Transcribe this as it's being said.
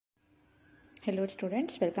Hello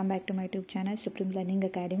students, welcome back to my YouTube channel Supreme Learning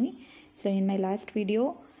Academy. So in my last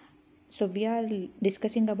video, we are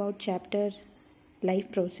discussing about chapter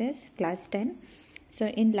life process class 10. So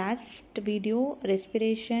in last video,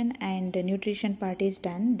 respiration and nutrition part is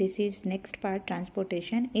done. This is next part,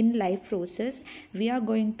 transportation. In life process, we are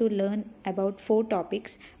going to learn about 4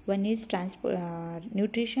 topics. One is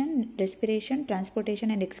nutrition, respiration,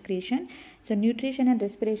 transportation and excretion. So nutrition and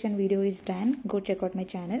respiration video is done. Go check out my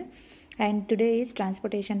channel. And today is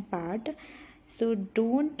transportation part. So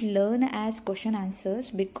don't learn as question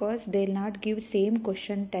answers because they'll not give same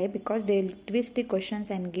question type, because they'll twist the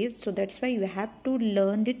questions and give. So that's why you have to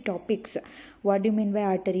learn the topics. What do you mean by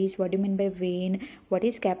arteries? What do you mean by vein? What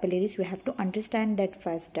is capillaries? You have to understand that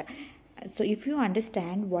first. So if you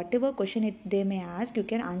understand whatever question they may ask, you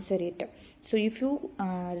can answer it. So if you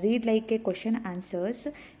read like a question answers,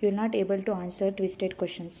 you will not able to answer twisted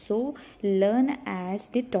questions. So learn as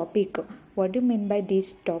the topic. What do you mean by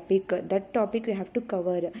this topic? That topic you have to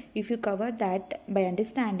cover. If you cover that by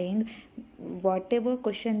understanding whatever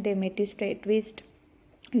question they may twist,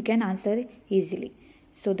 you can answer easily.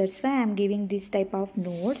 So that's why I am giving this type of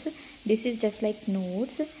notes. This is just like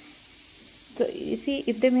notes. So you see,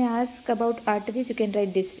 if they may ask about arteries, you can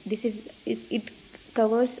write this. It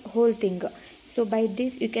covers whole thing. So by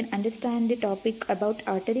this you can understand the topic about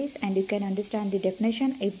arteries and you can understand the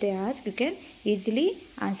definition. If they ask, you can easily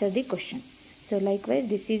answer the question. So likewise,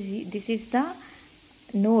 this is the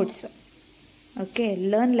notes. Okay,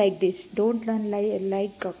 learn like this. Don't learn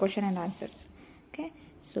like question and answers. Okay,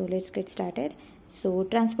 so let's get started. So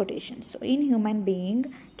transportation. So in human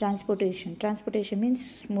being, transportation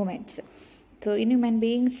means movements. So in human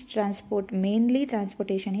beings, mainly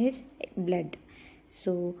transportation is blood.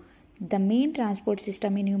 So the main transport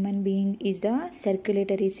system in human being is the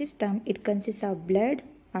circulatory system. It consists of blood,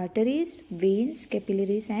 arteries, veins,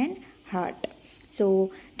 capillaries and heart.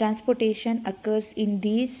 So transportation occurs in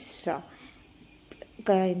this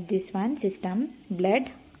one system: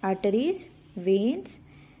 blood, arteries, veins.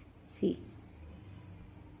 See,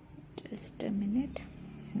 just a minute.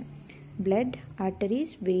 Blood,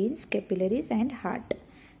 arteries, veins, capillaries and heart.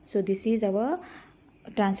 So this is our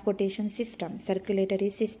transportation system,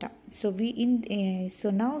 circulatory system. So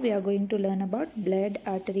now we are going to learn about blood,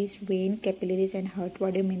 arteries, vein, capillaries and heart.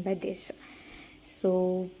 What do you mean by this?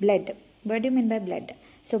 So blood, what do you mean by blood?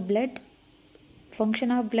 So blood,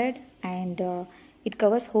 function of blood, and it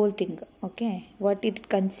covers whole thing. Okay, what it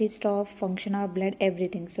consists of, function of blood,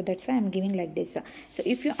 everything. So that's why I'm giving like this. So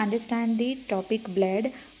if you understand the topic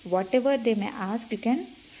blood, whatever they may ask, you can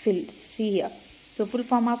fill. See here. So full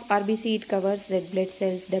form of RBC, it covers red blood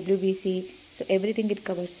cells, WBC, so everything it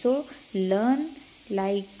covers. So learn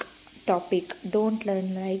like topic, don't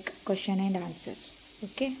learn like question and answers.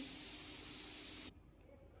 Okay,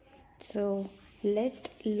 so let's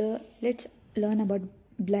learn about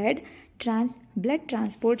blood. Blood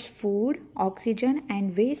transports food, oxygen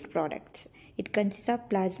and waste products. It consists of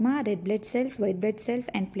plasma, red blood cells, white blood cells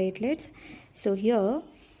and platelets. So here,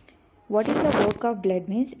 what is the work of blood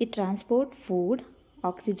means? It transports food,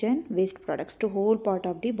 oxygen, waste products to whole part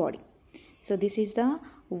of the body. So this is the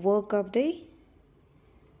work of the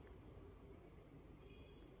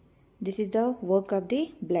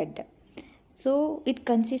blood. So it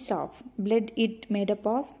consists of blood. It made up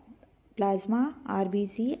of plasma,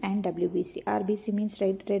 RBC and WBC. RBC means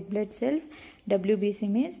red blood cells, WBC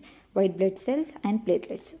means white blood cells and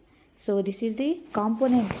platelets. So this is the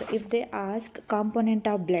components. If they ask component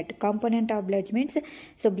of blood means,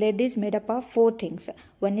 so blood is made up of 4 things.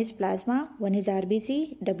 One is plasma, one is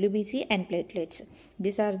RBC, WBC and platelets.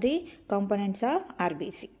 These are the components of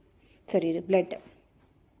blood.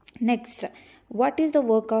 Next, what is the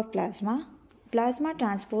work of plasma? Plasma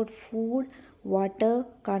transport food, water,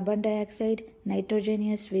 carbon dioxide,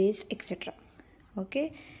 nitrogenous waste, etc.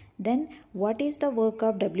 Okay. Then what is the work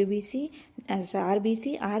of WBC? As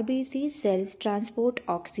RBC cells transport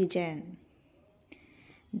oxygen.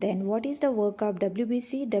 Then what is the work of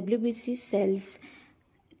WBC? WBC cells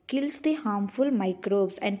kills the harmful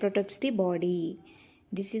microbes and protects the body.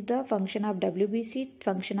 This is the function of WBC,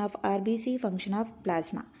 function of RBC, function of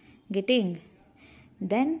plasma. Getting?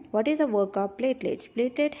 Then what is the work of platelets?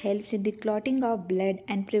 Platelet helps in the clotting of blood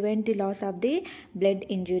and prevent the loss of the blood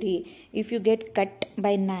injury. If you get cut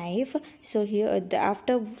by knife, so here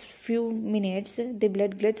after few minutes the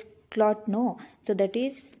blood gets clot, no. So that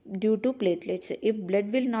is due to platelets. If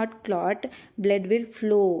blood will not clot, blood will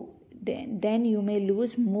flow. Then you may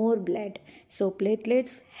lose more blood. So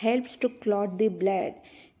platelets helps to clot the blood.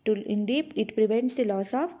 It prevents the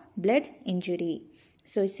loss of blood injury.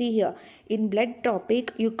 So see here, in blood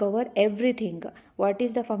topic you cover everything. What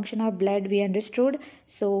is the function of blood? We understood.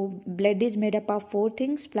 So blood is made up of 4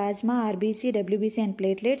 things: plasma, RBC, WBC and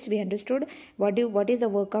platelets. We understood. What is the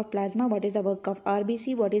work of plasma? What is the work of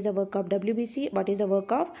RBC? What is the work of WBC? What is the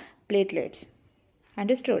work of platelets?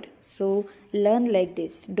 Understood? So learn like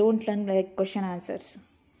this. Don't learn like question answers.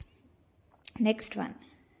 Next one.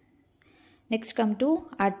 Next come to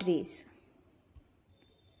arteries.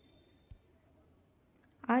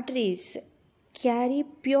 Arteries carry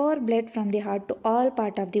pure blood from the heart to all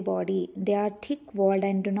part of the body. They are thick walled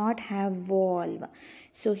and do not have valve.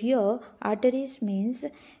 So here arteries means,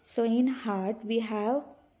 so in heart we have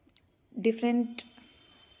different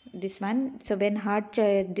this one. So when heart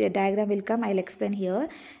the diagram will come, I'll explain here.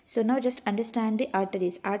 So now just understand the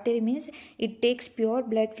arteries. Artery means it takes pure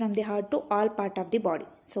blood from the heart to all part of the body.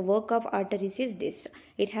 So work of arteries is this.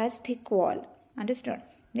 It has thick wall. Understood?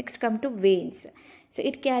 Next come to veins. So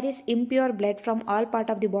it carries impure blood from all part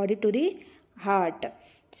of the body to the heart.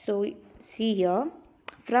 So see here,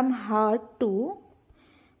 from heart to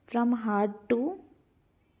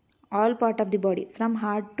all part of the body. From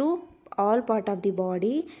heart to all part of the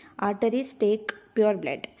body, arteries take pure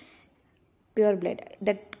blood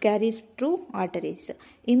that carries through arteries.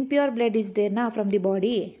 Impure blood is there now from the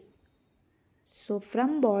body. So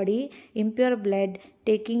from body, impure blood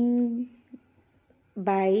taking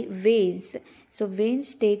by veins. So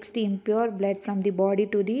veins takes the impure blood from the body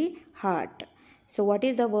to the heart. So what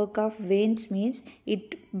is the work of veins? Means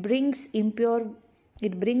it brings impure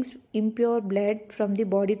blood from the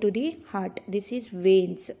body to the heart. This is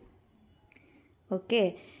veins.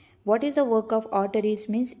 Okay. What is the work of arteries?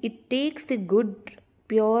 Means it takes the good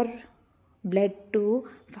pure blood to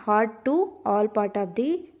heart to all part of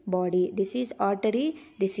the body. This is artery,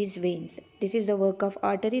 this is veins. This is the work of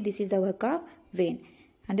artery, this is the work of vein.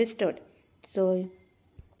 Understood? So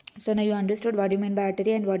now you understood what you mean by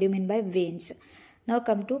artery and what you mean by veins. Now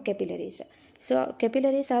come to capillaries. So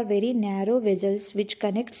capillaries are very narrow vessels which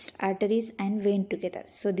connects arteries and vein together.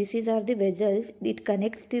 So these are the vessels. It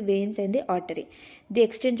connects the veins and the artery. The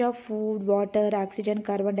exchange of food, water, oxygen,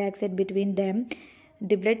 carbon dioxide between them,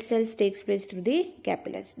 the blood cells takes place through the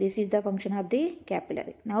capillaries. This is the function of the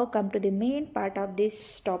capillary. Now come to the main part of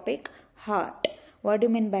this topic, heart. What do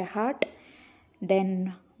you mean by heart?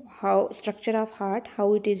 Then how structure of heart,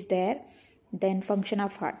 how it is there, then function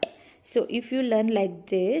of heart. So if you learn like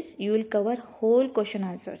this, you will cover whole question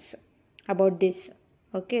answers about this.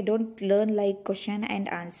 Okay, don't learn like question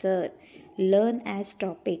and answer. Learn as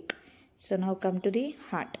topic. So now come to the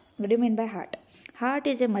heart. What do you mean by heart? Heart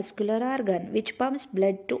is a muscular organ which pumps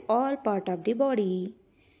blood to all part of the body.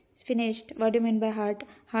 Finished. What do you mean by heart?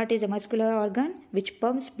 Heart is a muscular organ which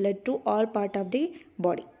pumps blood to all part of the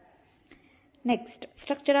body. Next,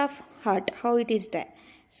 structure of heart, how it is there.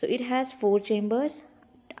 So it has 4 chambers.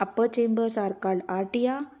 Upper chambers are called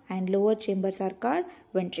arteria and lower chambers are called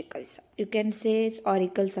ventricles. You can say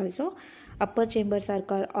auricles also. Upper chambers are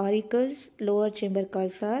called auricles, lower chamber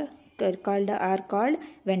are called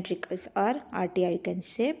ventricles or arteria, you can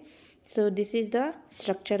say. So this is the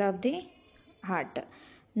structure of the heart.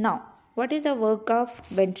 Now, what is the work of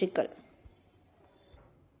ventricle?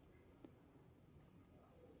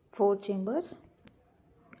 4 chambers,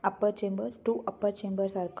 upper chambers, 2 upper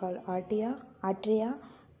chambers are called arteria,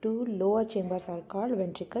 2 lower chambers are called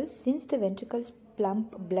ventricles. Since the ventricles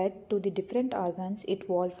pump blood to the different organs, its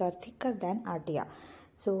walls are thicker than arteria.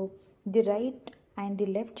 So the right and the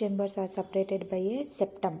left chambers are separated by a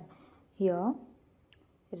septum. Here,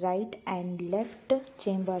 right and left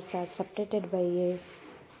chambers are separated by a,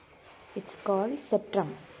 it's called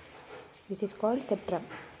septum. This is called septum.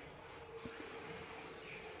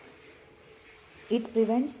 It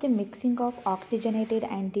prevents the mixing of oxygenated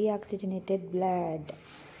and deoxygenated blood.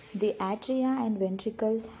 The atria and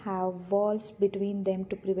ventricles have valves between them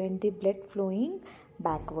to prevent the blood flowing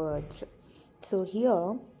backwards. So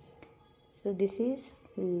here, so this is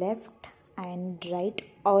left and right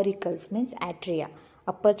auricles, means atria,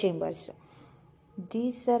 upper chambers.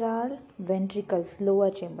 These are all ventricles,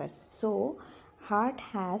 lower chambers. So heart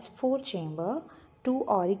has 4 chambers, 2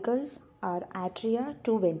 auricles are atria,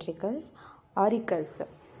 2 ventricles. Auricles.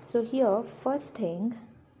 So here first thing,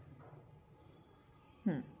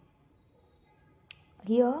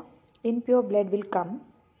 here impure blood will come.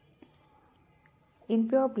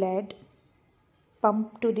 Impure blood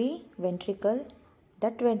pump to the ventricle.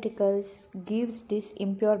 That ventricles gives this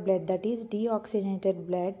impure blood, that is deoxygenated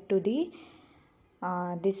blood, to the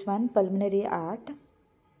this one pulmonary art.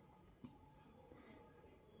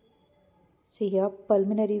 See here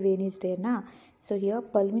pulmonary vein is there now. So here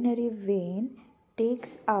pulmonary vein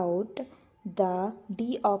takes out the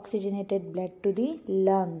deoxygenated blood to the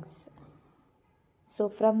lungs. So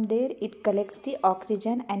from there it collects the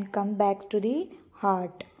oxygen and come back to the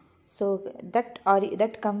heart. So that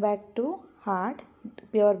come back to heart,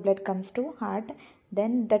 pure blood comes to heart,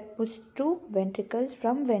 then that pushed to ventricles,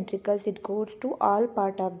 from ventricles it goes to all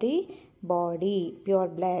part of the body, pure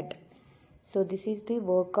blood. So this is the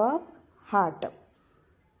work of heart.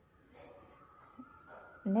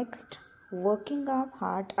 Next, working of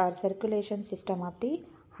heart or circulation system of the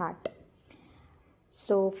heart.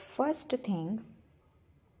 So first thing,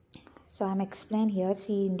 so I am explain here,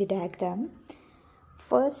 see in the diagram.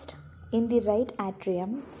 First, in the right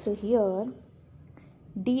atrium, so here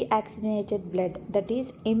deoxygenated blood, that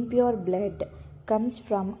is impure blood, comes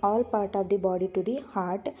from all part of the body to the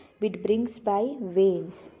heart, which brings by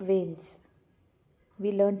veins.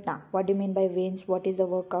 We learnt now what do you mean by veins, what is the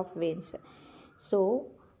work of veins. So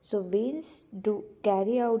veins do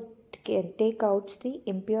carry out, can take out the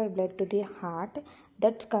impure blood to the heart,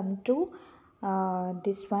 that come to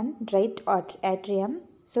this one right atrium.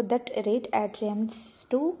 So that right atrium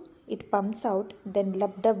to it pumps out, then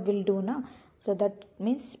lub-dub will do now. So that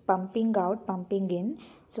means pumping out, pumping in.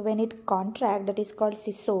 So when it contract, that is called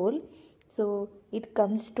systole. So it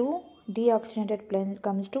comes to deoxygenated blood,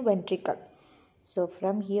 comes to ventricle. So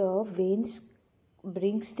from here veins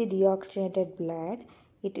brings the deoxygenated blood.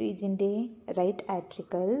 It is in the right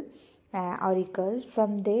auricle.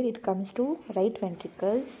 From there it comes to right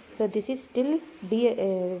ventricle. So this is still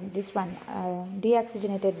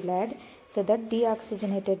deoxygenated blood. So that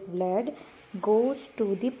deoxygenated blood goes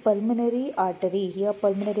to the pulmonary artery. Here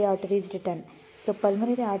pulmonary artery is written. So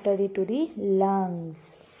pulmonary artery to the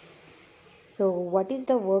lungs. So what is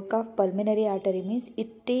the work of pulmonary artery means?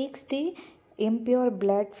 It takes the impure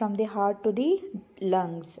blood from the heart to the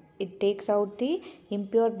lungs. It takes out the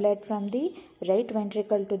impure blood from the right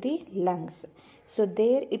ventricle to the lungs. So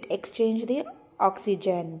there it exchanges the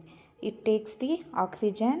oxygen. It takes the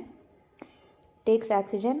oxygen,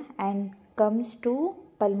 and comes to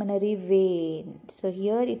pulmonary vein. So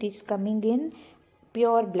here it is coming in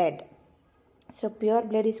pure blood. So pure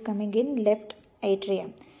blood is coming in left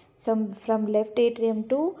atrium. So from left atrium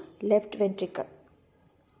to left ventricle.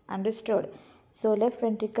 Understood? So left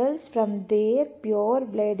ventricles, from there pure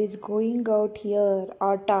blood is going out here,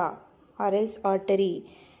 aorta or else artery.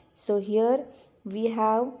 So here we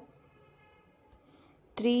have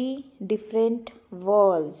 3 different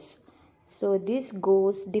walls. So this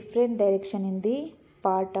goes different direction in the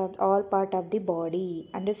all part of the body.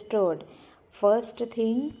 Understood? First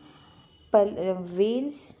thing,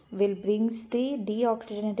 veins will brings the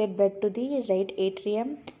deoxygenated blood to the right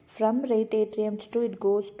atrium. From right atrium to it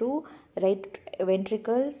goes to right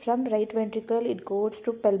ventricle. From right ventricle it goes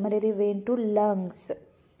to pulmonary vein to lungs.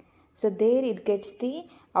 So there it gets the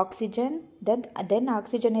oxygen, then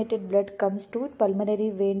oxygenated blood comes to pulmonary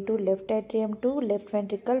vein to left atrium to left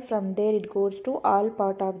ventricle. From there it goes to all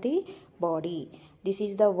part of the body. This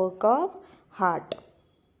is the work of heart.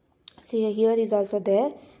 See here is also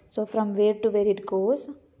there. So from where to where it goes,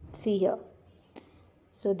 see here.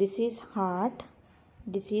 So this is heart,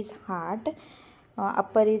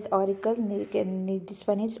 upper is auricle, this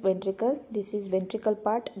one is ventricle, this is ventricle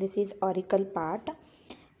part, this is auricle part.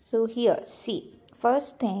 So here see,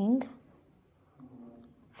 first thing,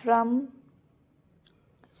 from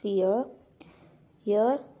here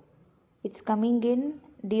it's coming in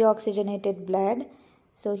deoxygenated blood.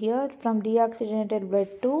 So here from deoxygenated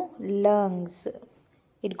blood to lungs,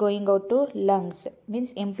 it going out to lungs,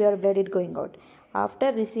 means impure blood it going out.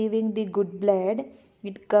 After receiving the good blood,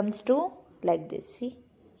 it comes to like this. See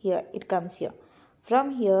here it comes here.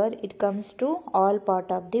 From here it comes to all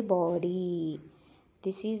part of the body.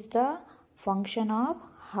 This is the function of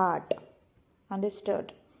heart.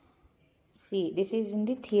 Understood? See, this is in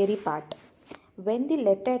the theory part. When the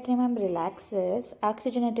left atrium relaxes,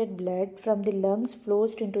 oxygenated blood from the lungs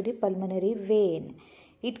flows into the pulmonary vein.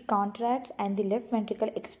 It contracts and the left ventricle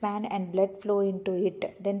expand and blood flow into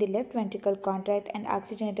it. Then the left ventricle contract and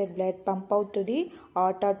oxygenated blood pump out to the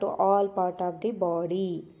aorta to all part of the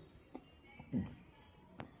body.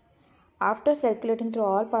 After circulating through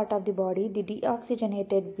all part of the body, the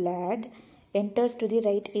deoxygenated blood enters to the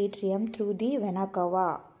right atrium through the vena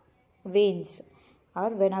cava, veins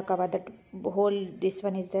or vena cava. That whole this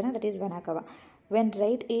one is there, that is vena cava. When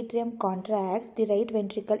right atrium contracts, the right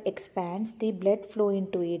ventricle expands, the blood flow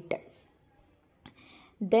into it.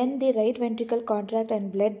 Then the right ventricle contract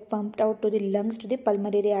and blood pumped out to the lungs to the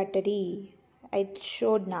pulmonary artery. I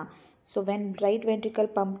showed now. So when right ventricle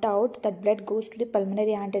pumped out, that blood goes to the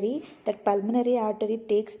pulmonary artery. That pulmonary artery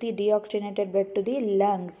takes the deoxygenated blood to the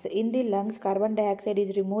lungs. In the lungs, carbon dioxide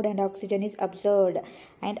is removed and oxygen is absorbed.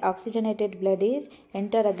 And oxygenated blood is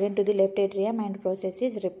enter again to the left atrium and process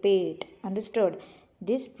is repeat. Understood?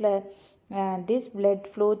 This blood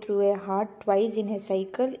flow through a heart twice in a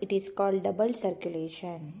cycle. It is called double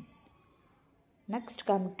circulation. Next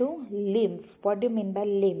come to lymph. What do you mean by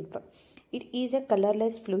lymph? It is a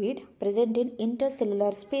colorless fluid present in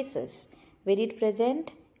intercellular spaces. Where it present?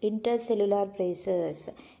 Intercellular places.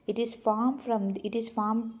 It is formed from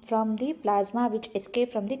the plasma which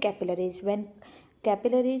escape from the capillaries. When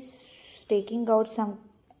capillaries taking out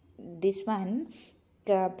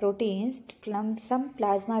proteins, from some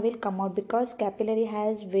plasma will come out because capillary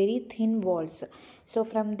has very thin walls. So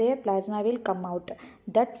from there plasma will come out.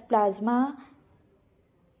 That plasma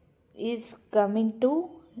is coming to,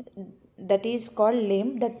 that is called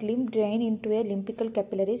lymph. That lymph drain into a lymphical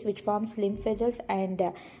capillaries which forms lymph vessels and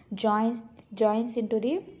joins into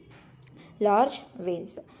the large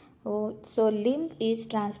veins. So lymph is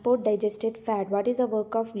transport digested fat. What is the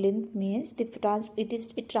work of lymph means?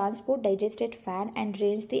 It transport digested fat and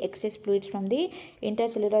drains the excess fluids from the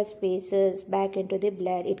intercellular spaces back into the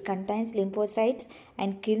blood. It contains lymphocytes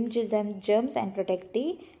and kills germs and protect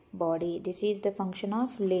the body. This is the function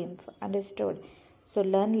of lymph. Understood? So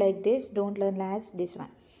learn like this, don't learn as this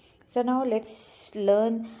one. So now let's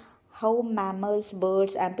learn how mammals,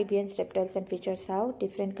 birds, amphibians, reptiles and fishes have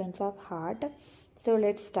different kinds of heart. So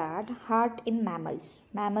let's start. Heart in mammals.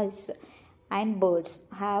 Mammals and birds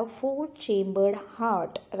have 4-chambered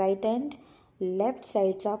heart. Right and left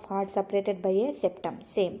sides of heart separated by a septum.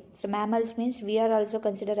 Same. So mammals means we are also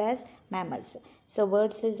considered as mammals. So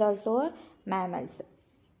birds is also mammals.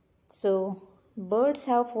 So birds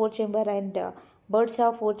have 4-chamber and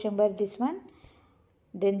this one.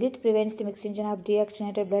 Then this prevents the mixing of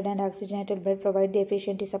deoxygenated blood and oxygenated blood, provide the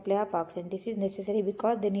efficient supply of oxygen. This is necessary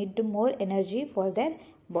because they need more energy for their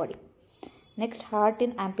body. Next, heart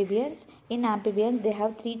in amphibians. In amphibians, they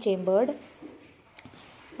have 3-chambered.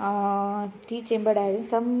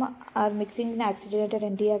 Some are mixing in oxygenated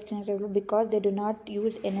and deoxygenated blood because they do not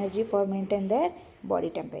use energy for maintain their body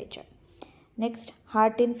temperature. Next,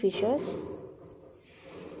 heart in fishes.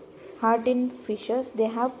 Heart in fishes, they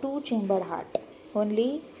have 2-chambered heart.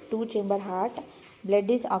 Only 2-chamber heart. Blood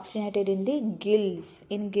is oxygenated in the gills.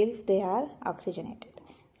 In gills they are oxygenated.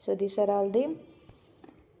 So these are all the.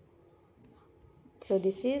 So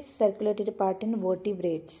this is circulatory part in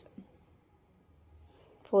vertebrates.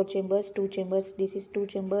 4 chambers, 2 chambers. This is 2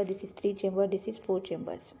 chamber. This is 3 chamber. This is 4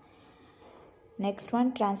 chambers. Next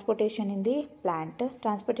one, transportation in the plant.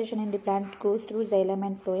 Transportation in the plant goes through xylem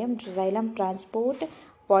and phloem. Xylem transport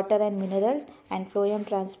water and minerals, and phloem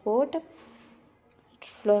transport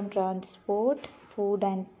food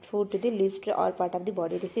to the leaves to all part of the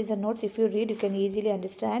body. This is the notes. If you read, you can easily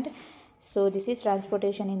understand. So this is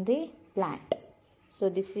transportation in the plant. So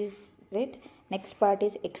this is it. Next part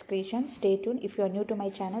is excretion. Stay tuned. If you are new to my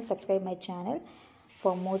channel, subscribe my channel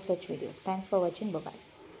for more such videos. Thanks for watching. Bye bye.